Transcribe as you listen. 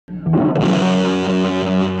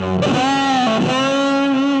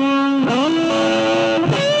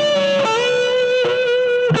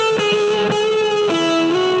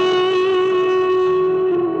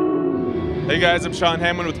guys, I'm Sean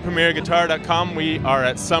Hammond with PremierGuitar.com. We are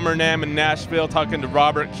at SNAMM in Nashville talking to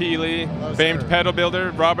Robert Keeley, famed pedal builder.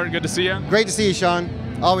 Robert, good to see you. Great to see you, Sean.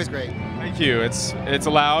 Always great. Thank you. It's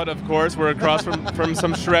loud, of course. We're across from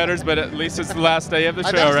some shredders, but at least it's the last day of the show,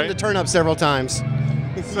 I've asked right? them to turn up several times.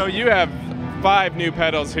 So you have 5 new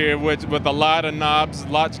pedals here with a lot of knobs, a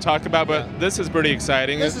lot to talk about, but this is pretty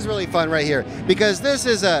exciting. This is really fun right here because this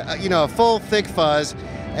is a full thick fuzz,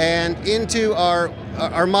 and into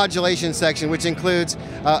our modulation section, which includes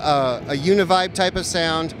a univibe type of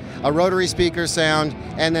sound, a rotary speaker sound,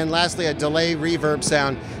 and then lastly a delay reverb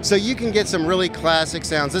sound. So you can get some really classic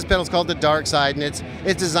sounds. This pedal's called the Dark Side, and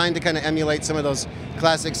it's designed to kind of emulate some of those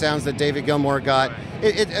classic sounds that David Gilmour got.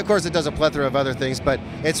 Of course, it does a plethora of other things, but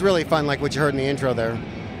it's really fun, like what you heard in the intro there.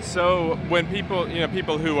 So when people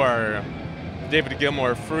who are David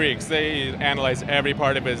Gilmour freaks, they analyze every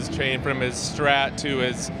part of his chain, from his Strat to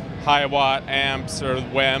his high watt amps or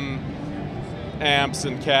WEM amps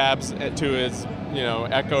and cabs to his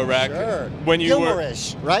Echo Rack. Sure. When you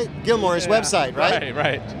Gilmour-ish, right? Gilmour-ish website, right?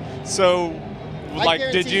 Right. So,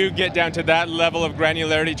 did you get down to that level of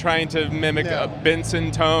granularity, trying to mimic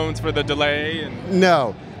Benson tones for the delay?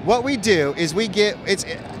 No. What we do is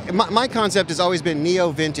my concept has always been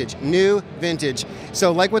neo-vintage, new vintage.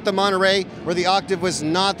 So like with the Monterey, where the octave was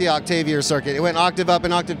not the octavier circuit, it went octave up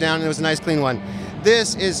and octave down, and it was a nice clean one.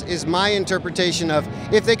 This is my interpretation of,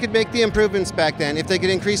 if they could make the improvements back then, if they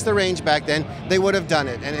could increase the range back then, they would have done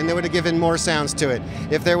it, and they would have given more sounds to it.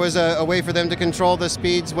 If there was a way for them to control the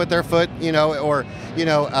speeds with their foot, or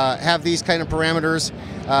have these kind of parameters,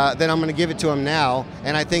 then I'm going to give it to them now.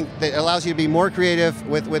 And I think that allows you to be more creative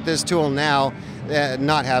with this tool now,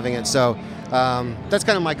 not having it. So that's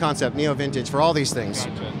kind of my concept, neo-vintage, for all these things.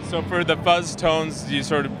 Gotcha. So for the fuzz tones, you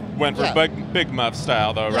sort of went for big muff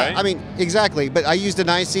style, though, right? I mean, exactly. But I used an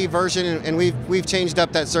IC version, and we've changed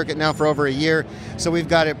up that circuit now for over a year. So we've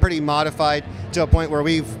got it pretty modified to a point where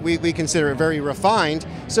we consider it very refined,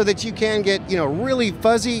 so that you can get really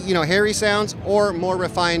fuzzy, hairy sounds, or more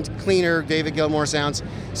refined, cleaner David Gilmour sounds.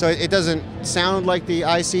 So it doesn't sound like the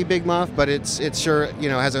IC big muff, but it's sure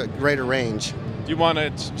has a greater range. Do you want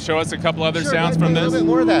to show us a couple other sounds from this? A little bit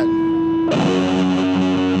more of that.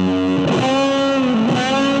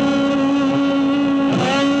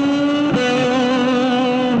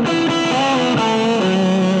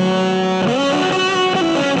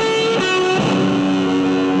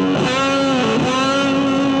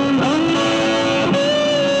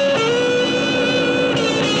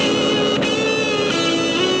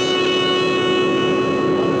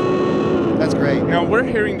 That's great. Now we're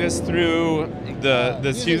hearing this through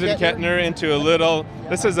the Susan Kettner into a little.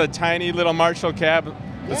 This is a tiny little Marshall cab.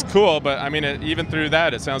 It's cool, but I mean, even through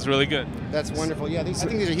that, it sounds really good. That's wonderful. Yeah, I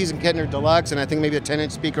think these are Susan Kettner Deluxe, and I think maybe a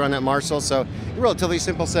 10-inch speaker on that Marshall. So a relatively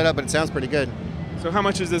simple setup, but it sounds pretty good. So how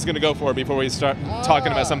much is this going to go for before we start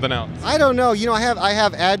talking about something else? I don't know. I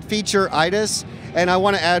have add feature itis, and I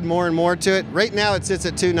want to add more and more to it. Right now it sits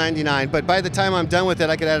at $299, but by the time I'm done with it,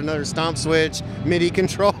 I could add another stomp switch, MIDI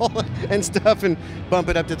control, and stuff, and bump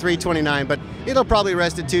it up to $329. But it'll probably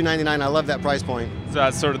rest at $299. I love that price point.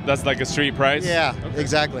 So that's like a street price? Yeah,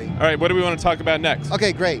 exactly. All right, what do we want to talk about next?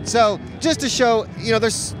 Okay, great. So just to show,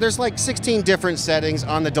 there's like 16 different settings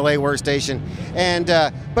on the delay workstation, and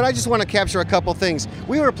but I just want to capture a couple things.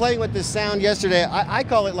 We were playing with this sound yesterday. I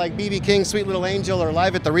call it like B.B. King's Sweet Little Angel or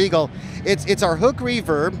Live at the Regal. It's our Hooke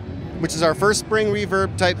reverb, which is our first spring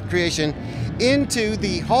reverb type creation, into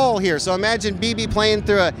the hall here. So imagine BB playing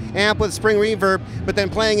through an amp with spring reverb, but then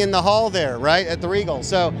playing in the hall there, right, at the Regal.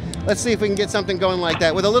 So let's see if we can get something going like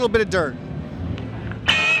that with a little bit of dirt.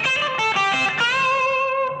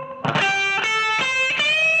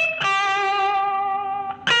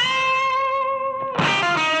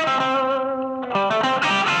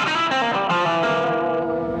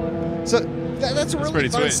 So that's a really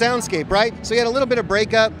fun soundscape, right? So you had a little bit of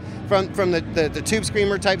breakup from the tube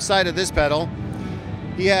screamer type side of this pedal.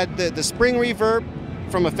 He had the spring reverb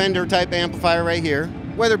from a Fender type amplifier right here.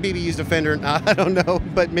 Whether BB used a Fender or not, I don't know,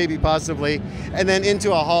 but maybe possibly. And then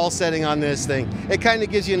into a hall setting on this thing. It kind of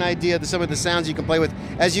gives you an idea of some of the sounds you can play with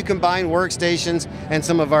as you combine workstations and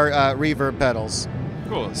some of our reverb pedals.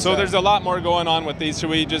 Cool. So there's a lot more going on with these. Should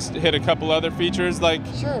we just hit a couple other features like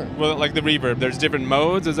like the reverb? There's different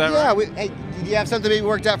modes, is that right? Yeah. Hey, did you have something maybe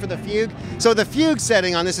worked out for the fugue? So the fugue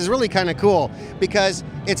setting on this is really kind of cool because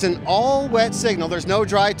it's an all wet signal. There's no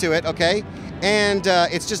dry to it, okay? And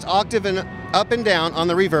it's just octave and up and down on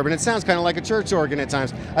the reverb, and it sounds kind of like a church organ at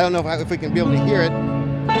times. I don't know if we can be able to hear it.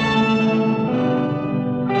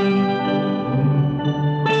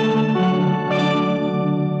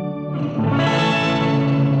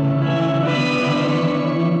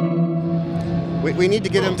 we need to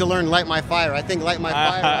get him to learn Light My Fire. I think Light My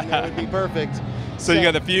Fire on there would be perfect. So you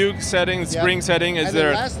got the fugue setting, spring setting. Is and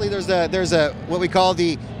there? Then lastly, there's a what we call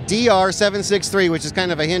the DR763, which is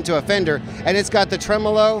kind of a hint to a Fender, and it's got the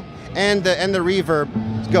tremolo and the reverb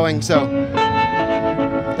going. So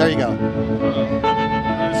there you go.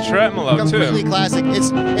 It's tremolo Completely too. classic.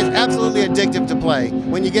 It's absolutely addictive to play.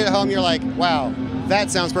 When you get it home, you're like, wow,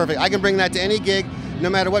 that sounds perfect. I can bring that to any gig,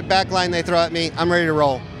 no matter what backline they throw at me. I'm ready to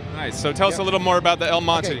roll. Nice. So tell us a little more about the El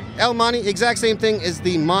Monte. Okay. El Monte, exact same thing as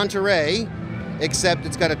the Monterey, except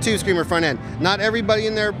it's got a 2-screamer front end. Not everybody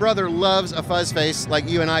and their brother loves a fuzz face like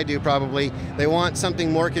you and I do probably. They want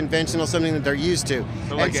something more conventional, something that they're used to.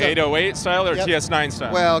 So like 808 style or TS9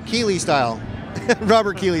 style? Well, Keeley style.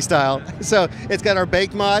 Robert Keeley style. So it's got our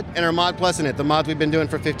baked mod and our mod plus in it, the mods we've been doing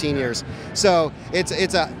for 15 years. So it's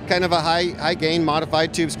a kind of a high gain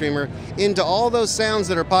modified tube screamer into all those sounds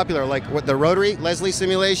that are popular, like what the rotary, Leslie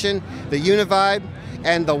simulation, the Univibe,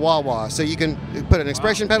 and the wah-wah. So you can put an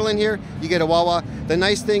expression pedal in here, you get a wah-wah. The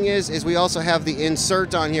nice thing is we also have the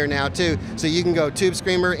insert on here now too, so you can go tube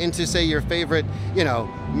screamer into, say, your favorite, you know,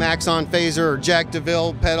 Maxon phaser or Jack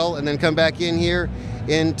DeVille pedal, and then come back in here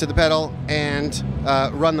into the pedal and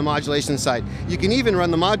run the modulation side. You can even run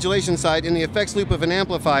the modulation side in the effects loop of an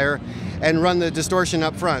amplifier and run the distortion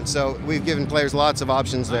up front. So we've given players lots of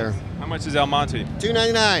options there. How much is El Monte?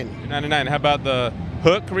 $299. $299. How about the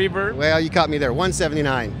Hooke reverb? Well, you caught me there.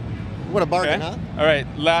 $179. What a bargain, huh? All right.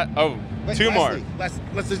 Wait, two more. Let's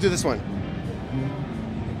just do this one.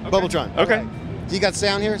 Okay. Bubbletron. Okay. Right. So you got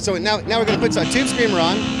sound here. So now we're going to put a tube screamer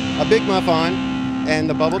on, a big muff on, and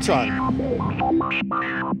the Bubbletron.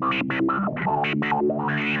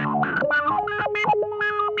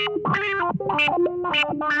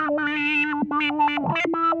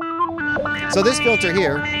 So this filter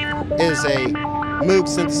here is a Moog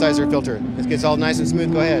synthesizer filter. It gets all nice and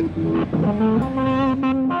smooth. Go ahead.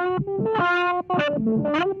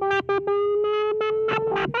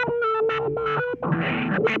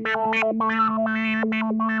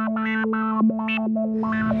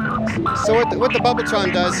 So what the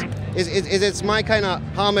Bubbletron does is it's my kind of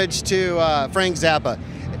homage to Frank Zappa.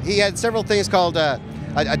 He had several things called a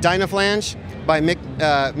Dynaflange by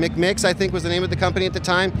Mick Mix, I think was the name of the company at the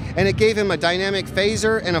time, and it gave him a dynamic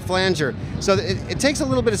phaser and a flanger. So it takes a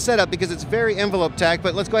little bit of setup because it's very envelope tack,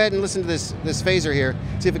 but let's go ahead and listen to this phaser here,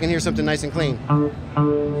 see if we can hear something nice and clean.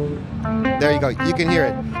 There you go, you can hear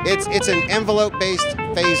it. It's an envelope-based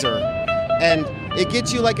phaser, and it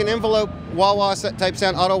gets you like an envelope wah-wah type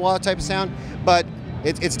sound, auto-wah type of sound, but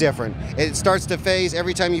it's different. It starts to phase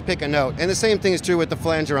every time you pick a note. And the same thing is true with the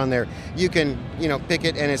flanger on there. You can, pick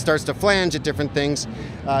it and it starts to flange at different things.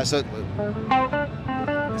 So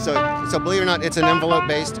believe it or not, it's an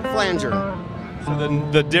envelope-based flanger. So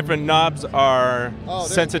the different knobs are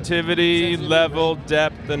sensitivity, level,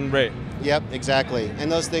 depth, and rate. Yep, exactly.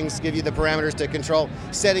 And those things give you the parameters to control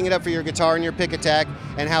setting it up for your guitar and your pick attack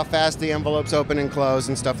and how fast the envelopes open and close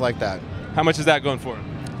and stuff like that. How much is that going for?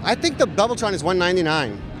 I think the Bubbletron is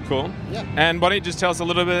 $199. Cool. Yeah. And why don't you just tell us a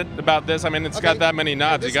little bit about this? I mean, it's got that many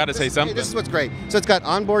knobs. You got to say something. This is what's great. So it's got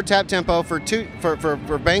onboard tap tempo for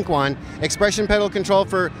bank one, expression pedal control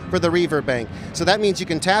for the reverb bank. So that means you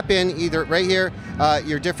can tap in either right here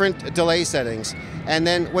your different delay settings. And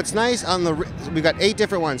then what's nice we've got 8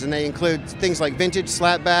 different ones, and they include things like vintage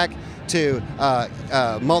slapback to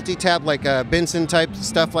multi-tap like Benson type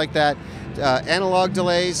stuff like that. Analog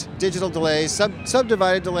delays, digital delays,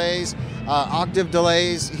 subdivided delays, octave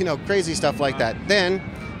delays, crazy stuff like that. Then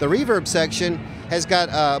the reverb section has got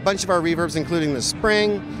a bunch of our reverbs, including the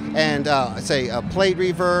spring and say a plate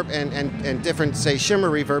reverb and different, say, shimmer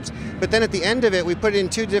reverbs. But then at the end of it, we put in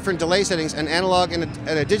 2 different delay settings, an analog and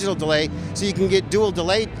a digital delay, so you can get dual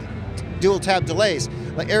tap delays.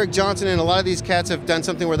 Like Eric Johnson and a lot of these cats have done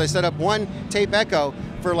something where they set up one tape echo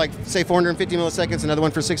for like, say, 450 milliseconds, another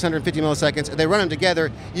one for 650 milliseconds. They run them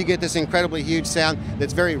together, you get this incredibly huge sound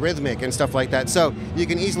that's very rhythmic and stuff like that. So you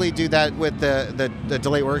can easily do that with the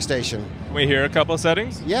delay workstation. Can we hear a couple of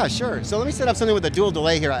settings? Yeah, sure. So let me set up something with a dual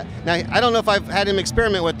delay here. Now, I don't know if I've had him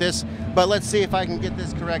experiment with this, but let's see if I can get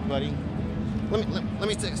this correct, buddy. Let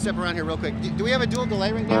me step around here real quick. Do we have a dual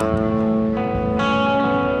delay right now?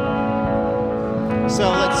 So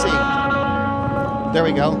let's see. There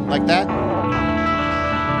we go, like that.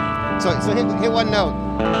 So hit one note.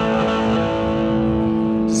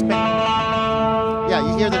 Yeah,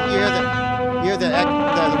 you hear the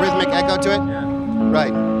rhythmic echo to it? Yeah.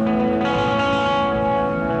 Right.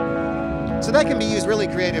 So that can be used really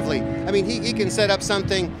creatively. I mean, he can set up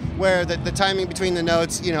something where the timing between the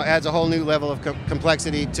notes, adds a whole new level of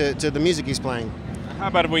complexity to the music he's playing. How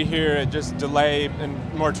about if we hear just delay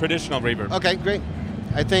and more traditional reverb? Okay, great.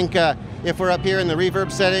 I think if we're up here in the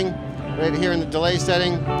reverb setting, right here in the delay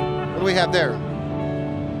setting, what do we have there?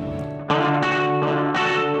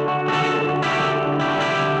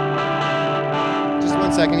 Just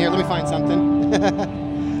 1 second here. Let me find something.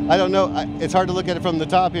 I don't know. It's hard to look at it from the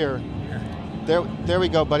top here. There we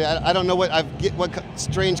go, buddy. I don't know what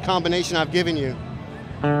strange combination I've given you.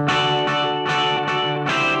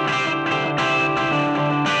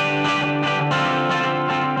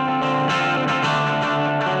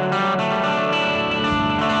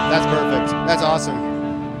 That's perfect. That's awesome.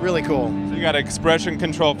 Really cool. So you got expression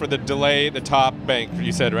control for the delay, the top bank,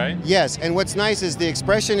 you said, right? Yes, and what's nice is the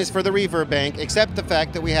expression is for the reverb bank, except the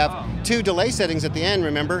fact that we have 2 delay settings at the end,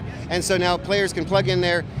 remember? And so now players can plug in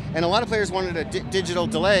there, and a lot of players wanted a digital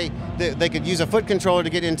delay. They could use a foot controller to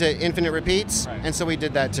get into infinite repeats, and so we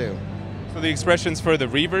did that too. So the expression's for the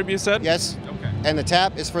reverb, you said? Yes, okay. And the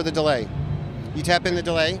tap is for the delay. You tap in the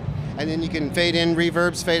delay, and then you can fade in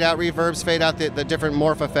reverbs, fade out the different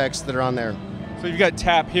morph effects that are on there. So you've got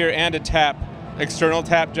tap here and a tap, external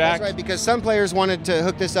tap jack? That's right, because some players wanted to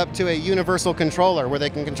hook this up to a universal controller where they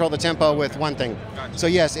can control the tempo with one thing. Gotcha. So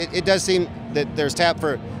yes, it does seem that there's tap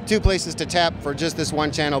for 2 places to tap for just this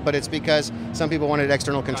one channel, but it's because some people wanted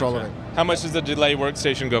external control of it. How much does the delay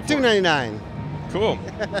workstation go for? $299. Cool.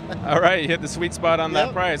 All right, you hit the sweet spot on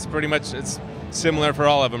that price. Pretty much it's similar for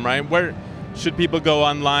all of them, right? Where should people go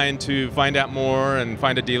online to find out more and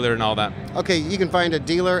find a dealer and all that? Okay, you can find a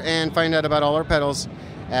dealer and find out about all our pedals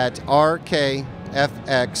at rkfx.com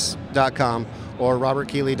or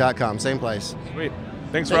robertkeeley.com. Same place. Sweet.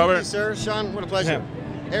 Thanks, Thank Robert. you, sir. Sean, what a pleasure.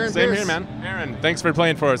 Yeah. Aaron Same Pierce. here, man. Aaron, thanks for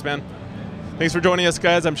playing for us, man. Thanks for joining us,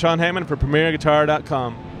 guys. I'm Sean Hammond for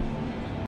PremierGuitar.com.